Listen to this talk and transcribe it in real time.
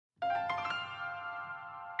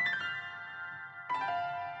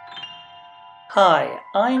Hi,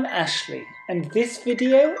 I'm Ashley, and this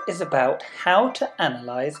video is about how to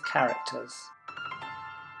analyze characters.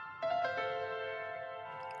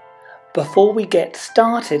 Before we get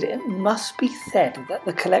started, it must be said that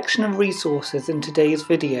the collection of resources in today's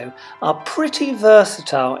video are pretty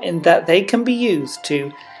versatile in that they can be used to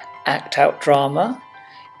act out drama,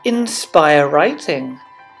 inspire writing,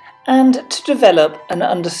 and to develop an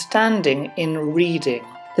understanding in reading.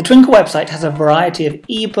 The Twinkle website has a variety of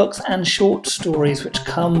ebooks and short stories which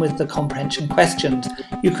come with the comprehension questions.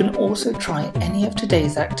 You can also try any of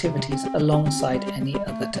today's activities alongside any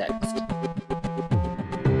other text.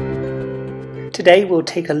 Today we'll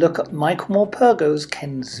take a look at Michael Morpurgo's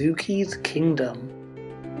Kensuke's Kingdom.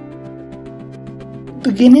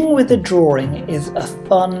 Beginning with a drawing is a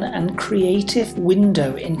fun and creative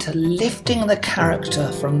window into lifting the character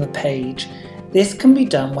from the page. This can be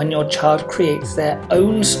done when your child creates their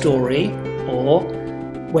own story or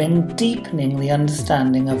when deepening the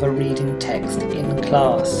understanding of a reading text in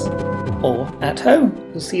class or at home.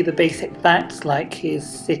 You'll see the basic facts like his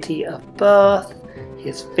city of birth,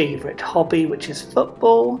 his favourite hobby which is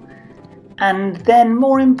football, and then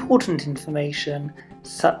more important information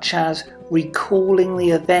such as recalling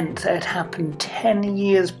the events that had happened 10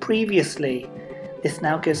 years previously. This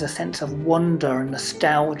now gives a sense of wonder and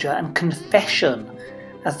nostalgia and confession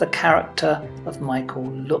as the character of Michael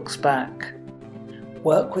looks back.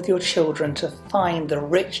 Work with your children to find the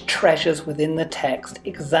rich treasures within the text,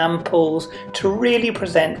 examples to really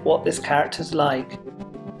present what this character's like.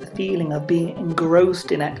 The feeling of being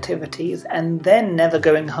engrossed in activities and then never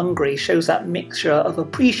going hungry shows that mixture of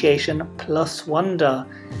appreciation plus wonder.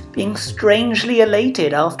 Being strangely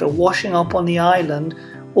elated after washing up on the island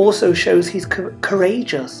also shows he's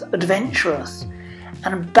courageous, adventurous,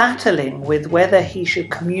 and battling with whether he should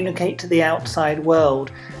communicate to the outside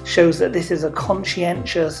world shows that this is a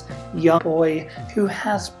conscientious young boy who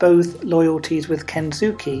has both loyalties with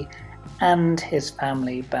Kensuke and his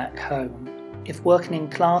family back home. If working in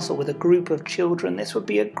class or with a group of children, this would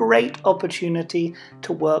be a great opportunity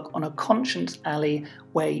to work on a conscience alley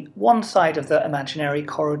where one side of the imaginary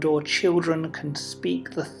corridor children can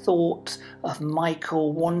speak the thoughts of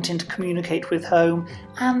Michael wanting to communicate with home,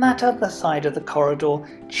 and that other side of the corridor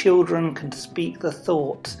children can speak the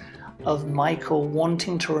thoughts of Michael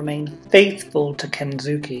wanting to remain faithful to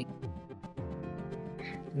Kensuke.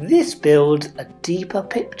 This builds a deeper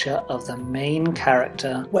picture of the main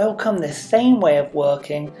character. Welcome this same way of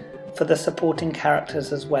working for the supporting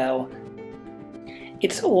characters as well.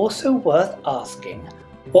 It's also worth asking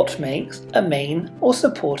what makes a main or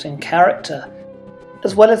supporting character.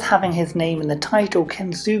 As well as having his name in the title,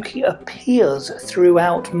 Kensuke appears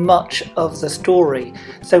throughout much of the story,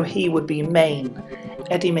 so he would be main.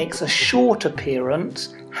 Eddie makes a short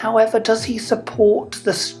appearance, however, does he support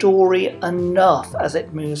the story enough as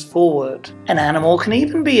it moves forward? An animal can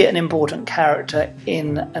even be an important character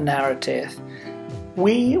in a narrative.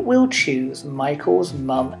 We will choose Michael's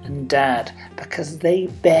mum and dad because they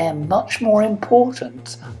bear much more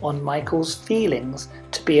importance on Michael's feelings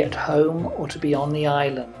to be at home or to be on the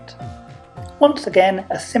island. Once again,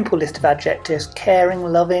 a simple list of adjectives: caring,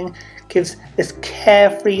 loving, gives this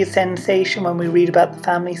carefree sensation when we read about the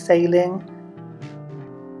family sailing.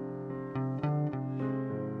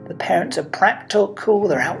 The parents are practical,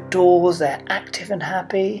 they're outdoors, they're active and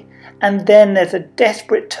happy. And then there's a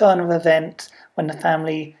desperate turn of events when the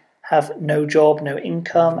family have no job, no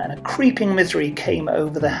income, and a creeping misery came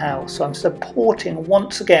over the house. So I'm supporting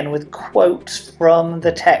once again with quotes from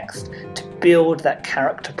the text to build that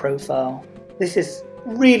character profile. This is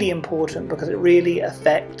really important because it really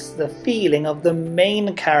affects the feeling of the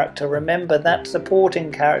main character. Remember, that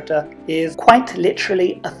supporting character is quite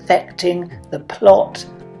literally affecting the plot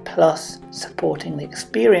plus supporting the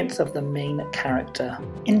experience of the main character.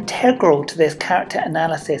 Integral to this character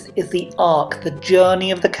analysis is the arc, the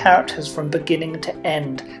journey of the characters from beginning to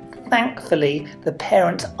end. Thankfully, the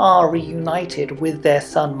parents are reunited with their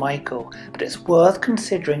son Michael, but it's worth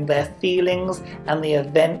considering their feelings and the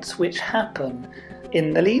events which happen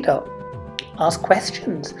in the lead up. Ask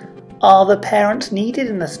questions. Are the parents needed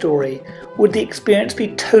in the story? Would the experience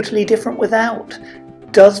be totally different without?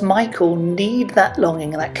 Does Michael need that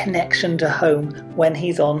longing and that connection to home when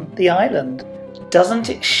he's on the island? Doesn't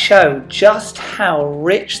it show just how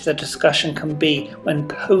rich the discussion can be when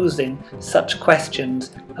posing such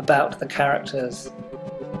questions about the characters?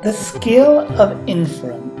 The skill of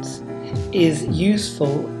inference is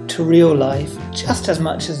useful to real life just as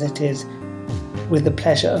much as it is with the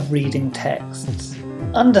pleasure of reading texts.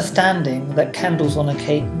 Understanding that candles on a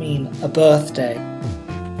cake mean a birthday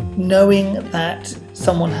knowing that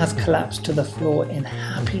someone has collapsed to the floor in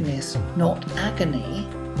happiness, not agony,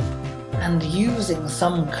 and using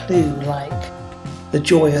some clue like the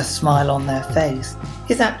joyous smile on their face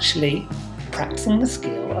is actually practicing the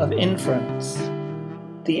skill of inference.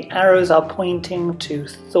 The arrows are pointing to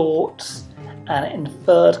thoughts and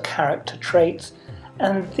inferred character traits,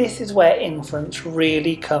 and this is where inference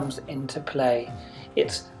really comes into play.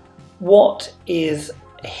 It's what is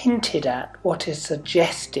hinted at, what is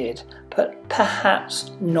suggested, but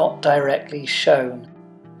perhaps not directly shown.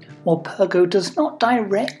 Walpurgo does not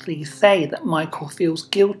directly say that Michael feels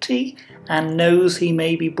guilty and knows he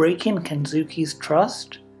may be breaking Kenzuki's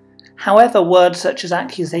trust. However, words such as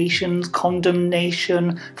accusations,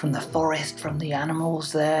 condemnation, from the forest, from the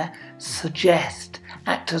animals there, suggest,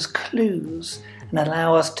 act as clues, and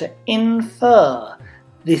allow us to infer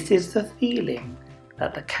this is the feeling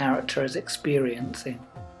that the character is experiencing.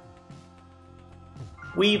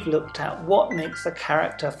 We've looked at what makes a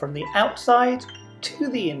character from the outside to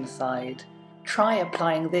the inside. Try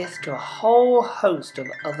applying this to a whole host of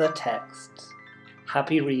other texts.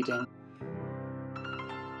 Happy reading.